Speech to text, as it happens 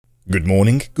Good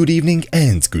morning, good evening,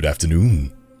 and good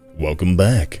afternoon. Welcome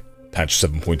back. Patch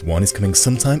 7.1 is coming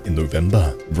sometime in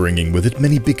November, bringing with it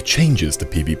many big changes to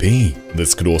PvP.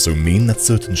 This could also mean that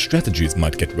certain strategies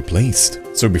might get replaced.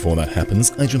 So before that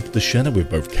happens, I jump to the shadow with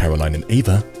both Caroline and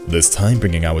Ava, this time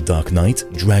bringing our Dark Knight,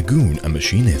 Dragoon, and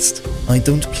Machinist. I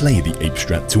don't play the ape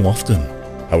strat too often.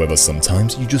 However,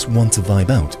 sometimes you just want to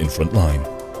vibe out in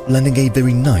frontline, landing a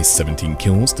very nice 17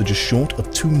 kills to just short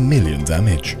of 2 million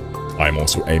damage. I'm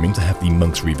also aiming to have the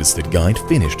Monks Revisited guide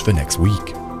finished for next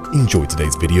week. Enjoy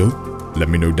today's video, let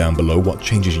me know down below what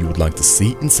changes you would like to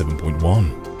see in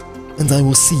 7.1. And I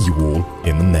will see you all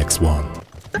in the next one.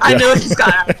 I knew it was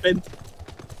gonna happen.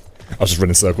 I was just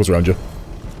running circles around you.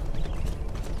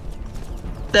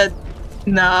 The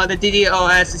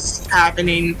DDoS is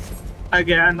happening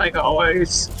again, like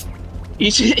always. You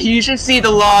should see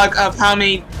the log of how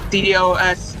many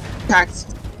DDoS attacks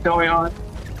going on.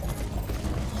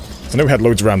 So I know we had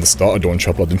loads around the start of Dawn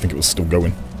Chopper, I didn't think it was still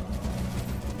going.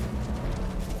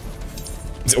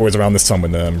 It's always around this time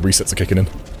when resets are kicking in.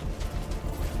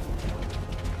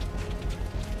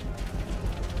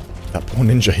 That poor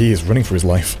ninja, he is running for his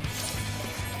life.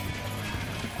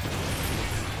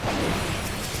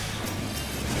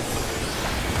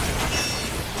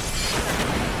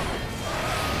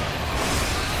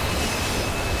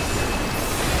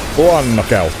 One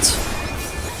knockout.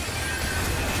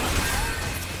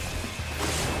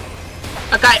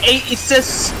 I got 8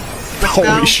 assists.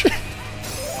 Holy shit.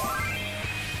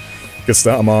 Guess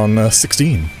that I'm on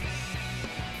 16.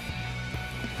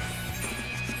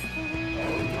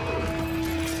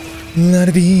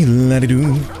 La-da-dee,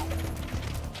 la-da-doo.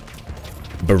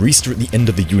 Barista at the End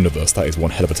of the Universe, that is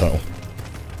one hell of a title.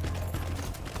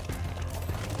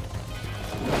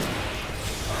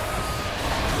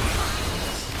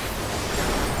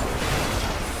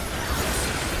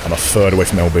 I'm a third away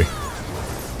from LB.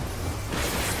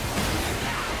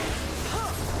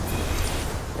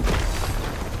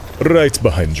 Right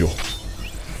behind you.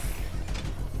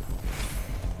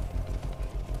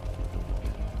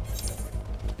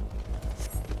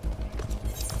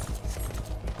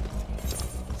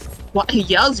 What, he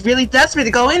yells really desperate to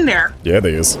go in there. Yeah,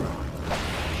 there is.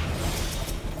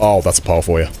 Oh, that's a power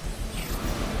for you.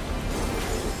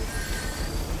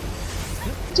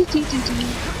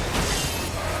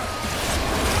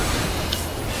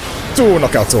 Two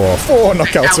knockouts or 4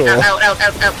 knockouts or.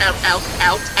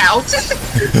 Out.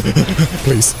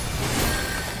 Please.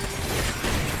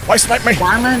 Why snipe me?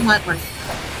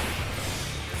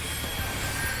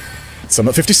 So I'm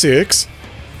at 56.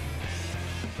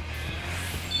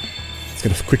 Let's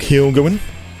get a quick heal going.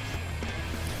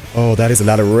 Oh, that is a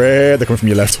lot of red. They're coming from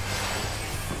your left.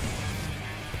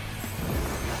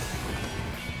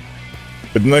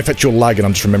 But no effect you're lagging,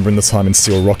 I'm just remembering the time in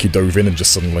Steel Rock you dove in and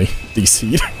just suddenly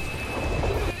DC'd.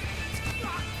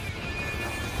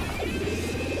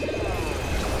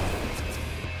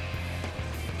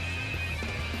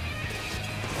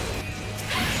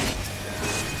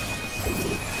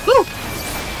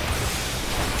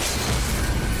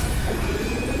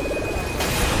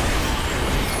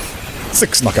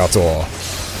 Six knockout or.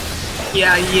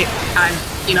 Yeah,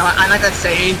 I'm not gonna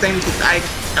say anything because I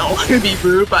don't want to be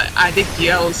rude, but I think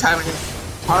DL is having a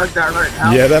hard time right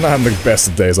now. Yeah, they're not having the best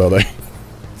of days, are they?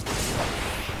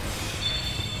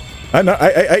 No,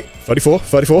 34.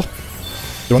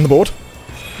 They're on the board.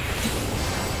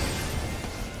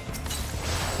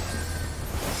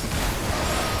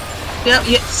 Yep,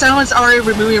 yeah, someone's already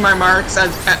removing my marks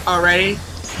already.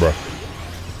 Bruh.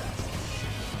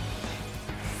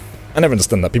 I never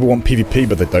understand that. People want PvP,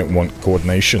 but they don't want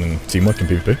coordination and teamwork in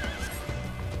PvP.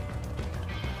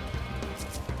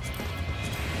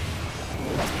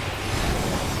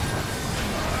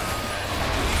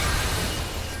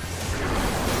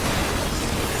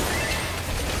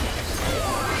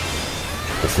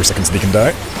 Go for a second sneak and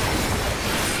die.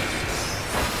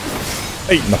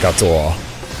 8 knockout or.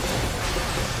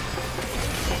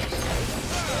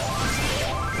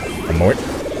 One more.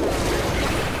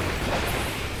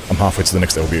 I'm halfway to the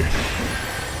next LB.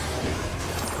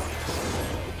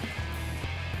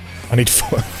 I need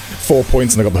 4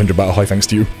 points and I got the 100 battle high thanks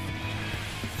to you.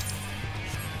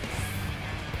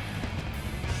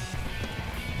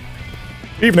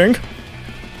 Evening.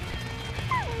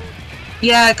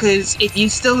 Yeah, because if you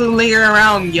still linger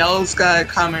around, Yellow's gonna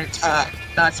come and attack.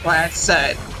 That's why I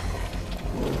said.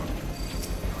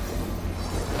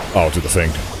 Oh, do the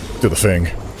thing. Do the thing.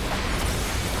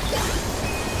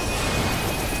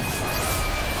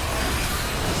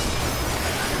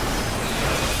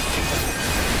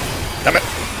 Damn it!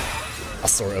 I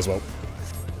saw it as well.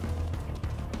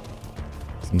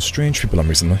 Some strange people on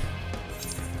recently.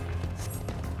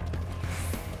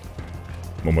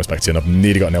 I'm almost back to 10. I've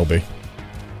nearly got an LB.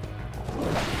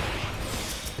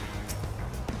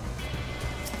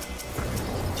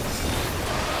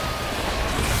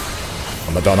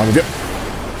 I'm not done, I'm with you.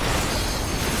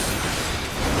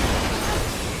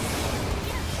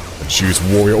 Choose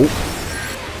warrior. Oh.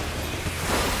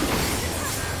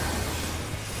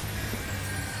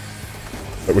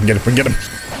 But we can get him, we can get him.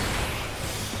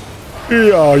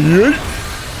 Yeah, yeah.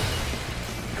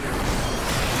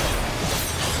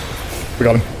 We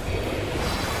got him.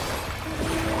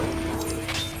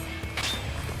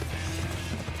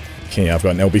 Okay, I've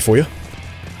got an LB for you.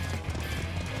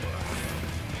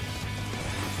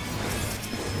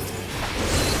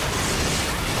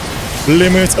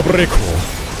 Limit of recall.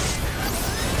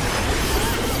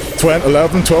 10,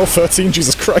 11, 12, 13,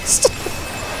 Jesus Christ.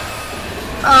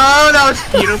 Oh, that was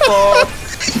beautiful.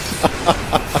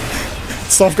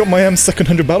 So I've got my second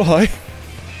 100 battle high.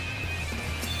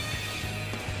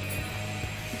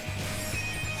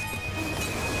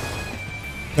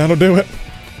 That'll do it.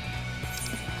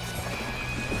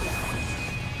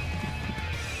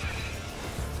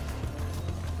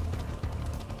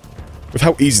 With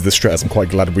how easy the strat is, I'm quite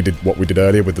glad we did what we did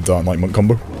earlier with the Dark Knight Monk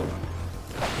combo.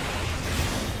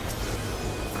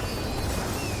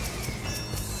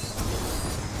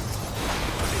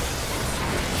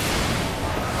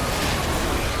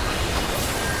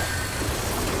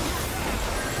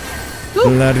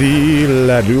 La-dee,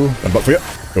 la-doo. I'm back for you.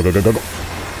 Go, go, go, go, go.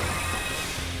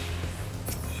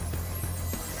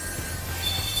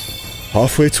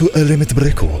 Halfway to a limit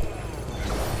break.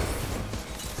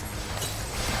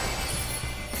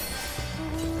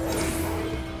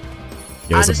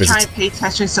 Yeah, I'm just trying to pay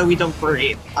attention so we don't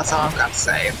breathe. That's all I've got to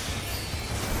say.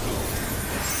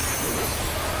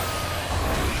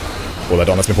 Well, that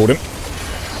has been pulled in.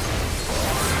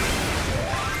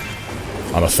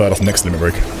 I'm a third off the next limit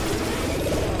break.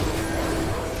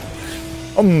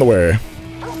 On the way.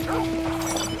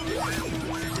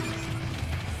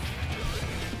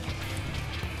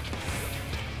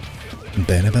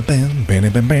 Bam,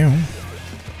 bam, bam, bam.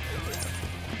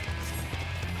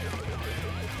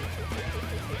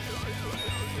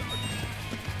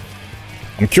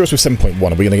 I'm curious with 7.1,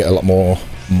 are we going to get a lot more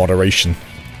moderation?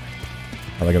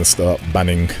 Are they going to start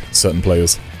banning certain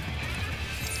players?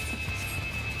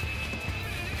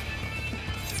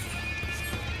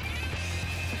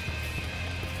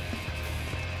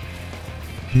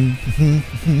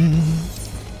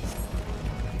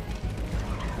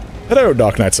 Hello,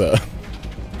 Dark Knight, sir.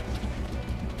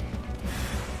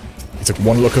 He took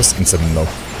one look at us and said no.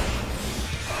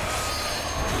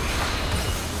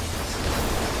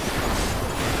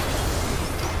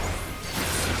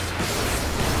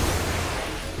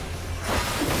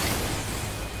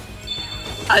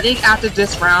 I think after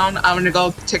this round, I'm gonna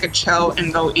go take a chill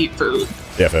and go eat food.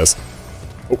 Yeah, fairs.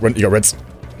 Oh, run, you got reds.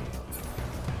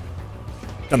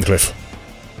 Down the cliff.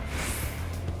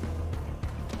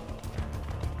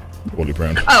 Or loop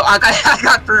around. Oh, I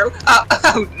got through.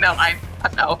 Oh, no, I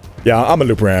fell. Yeah, I'm a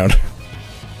loop around.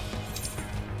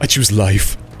 I choose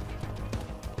life.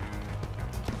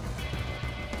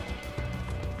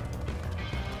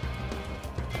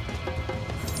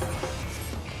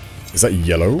 Is that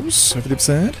yellows over the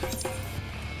side?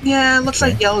 Yeah, it looks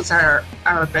like yellows are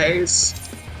our base.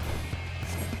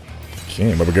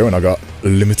 Okay, where we going? I got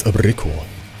limit of recall.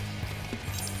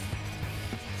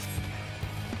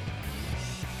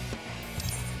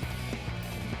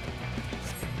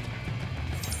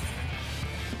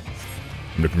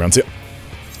 I'm looking around here.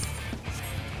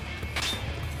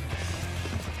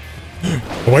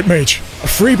 A white mage! A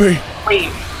freebie!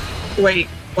 Wait.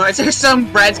 Why is there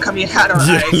some reds coming out of our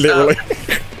eyes? Literally.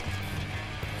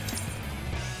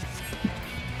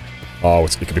 Oh,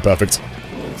 it could be perfect.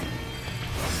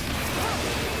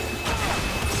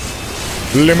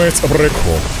 Limit of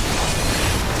recall.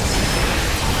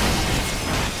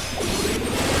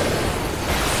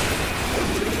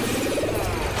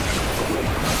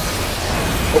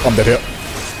 Oh, I'm dead here.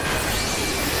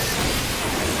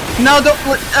 No, don't.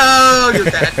 Oh, you're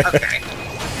dead. Okay.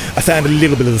 I found a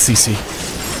little bit of the CC.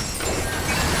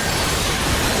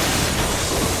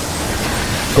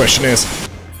 Question is,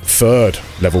 third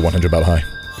level 100 battle high.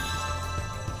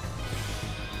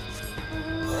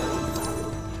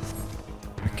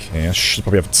 Okay, I should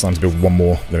probably have time to build one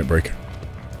more limit break.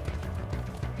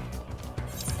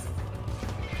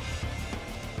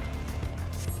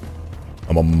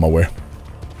 I'm on my way.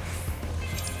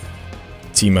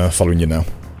 Team following you now.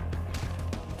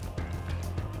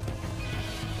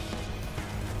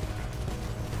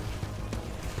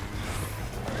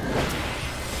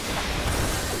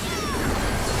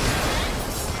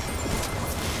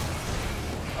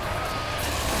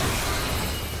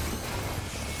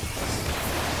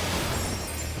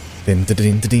 Din, din,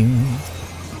 din, din, din.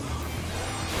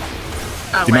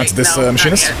 Oh, Demount this no,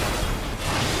 machinist.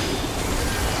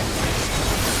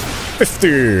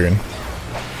 15.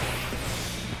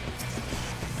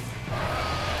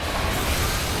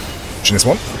 Machinist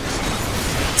 1.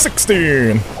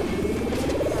 16.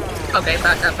 Okay,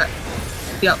 back up.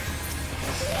 Yep.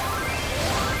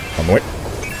 On the way.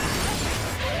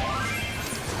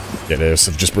 Yeah, theirs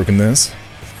have just broken theirs.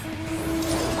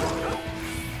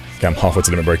 Okay, I'm halfway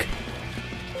to limit break.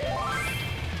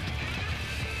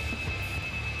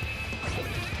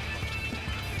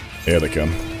 Here they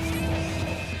come.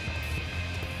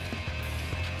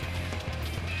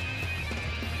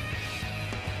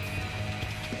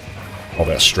 Oh,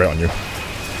 they're straight on you.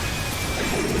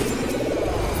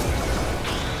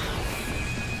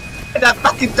 That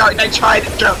fucking Dark Knight tried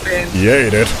to jump in. Yeah, he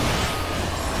did.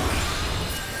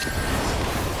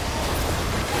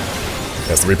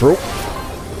 There's the Reaper.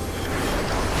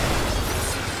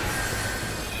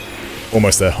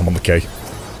 Almost there, I'm on the K.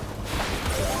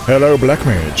 Hello, Black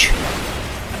Mage.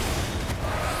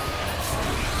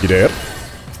 You dead?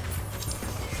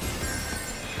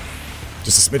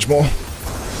 Just a smidge more.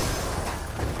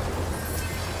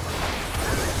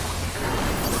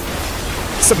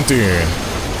 $17.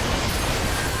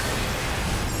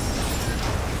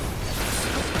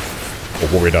 Oh,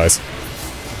 Warrior dies.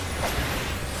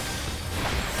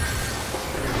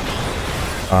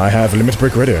 I have limit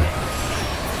break ready.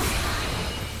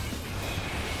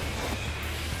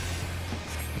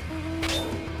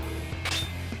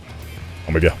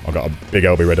 I'm with you. I've got a big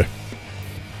LB ready.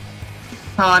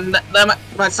 Let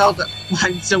myself.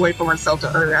 I'm still waiting for myself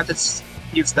to earn. I just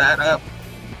use that up.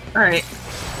 Alright.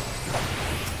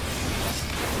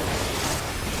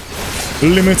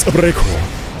 Limit break.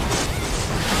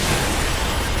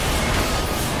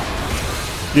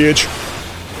 Huge.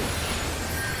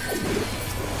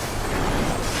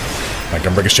 That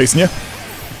Gunbreaker's chasing you.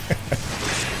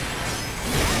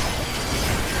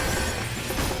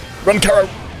 Run, Caro!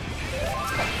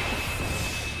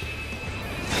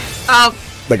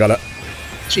 They got it.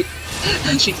 She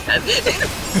said.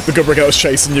 The Gunbreaker was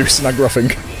chasing you, snag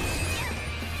roughing.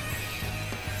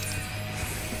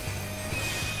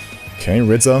 Okay,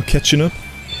 Reds are catching up.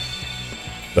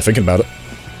 They're thinking about it.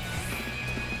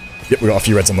 Yep, we got a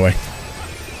few Reds on the way.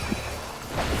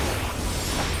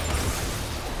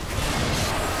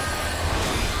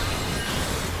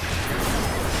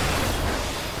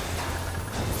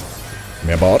 Give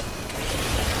me a bard.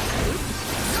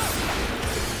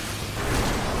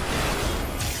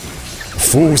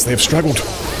 Fools, they have struggled.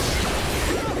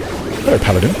 Hello,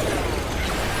 Paladin.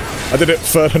 I did it,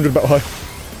 300 battle high.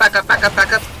 Back up, back up,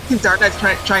 back up. Dark Knight's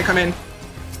try and come in.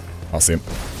 I'll see him.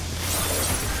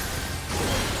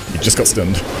 He just got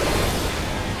stunned.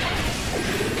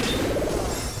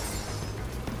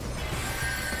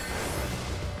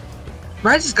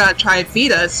 Red just gotta try and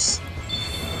feed us.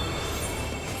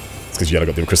 It's because Yellow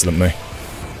got the crystal, didn't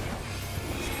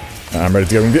they? I'm ready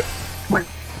to go and get. What?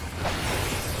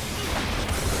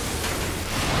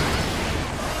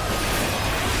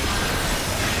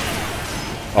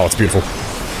 Oh, it's beautiful.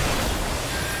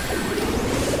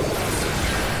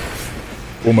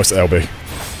 Almost at LB.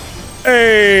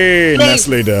 Hey!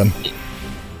 Nicely done.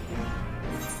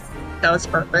 That was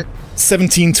perfect.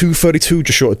 17,232,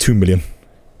 just short of 2 million.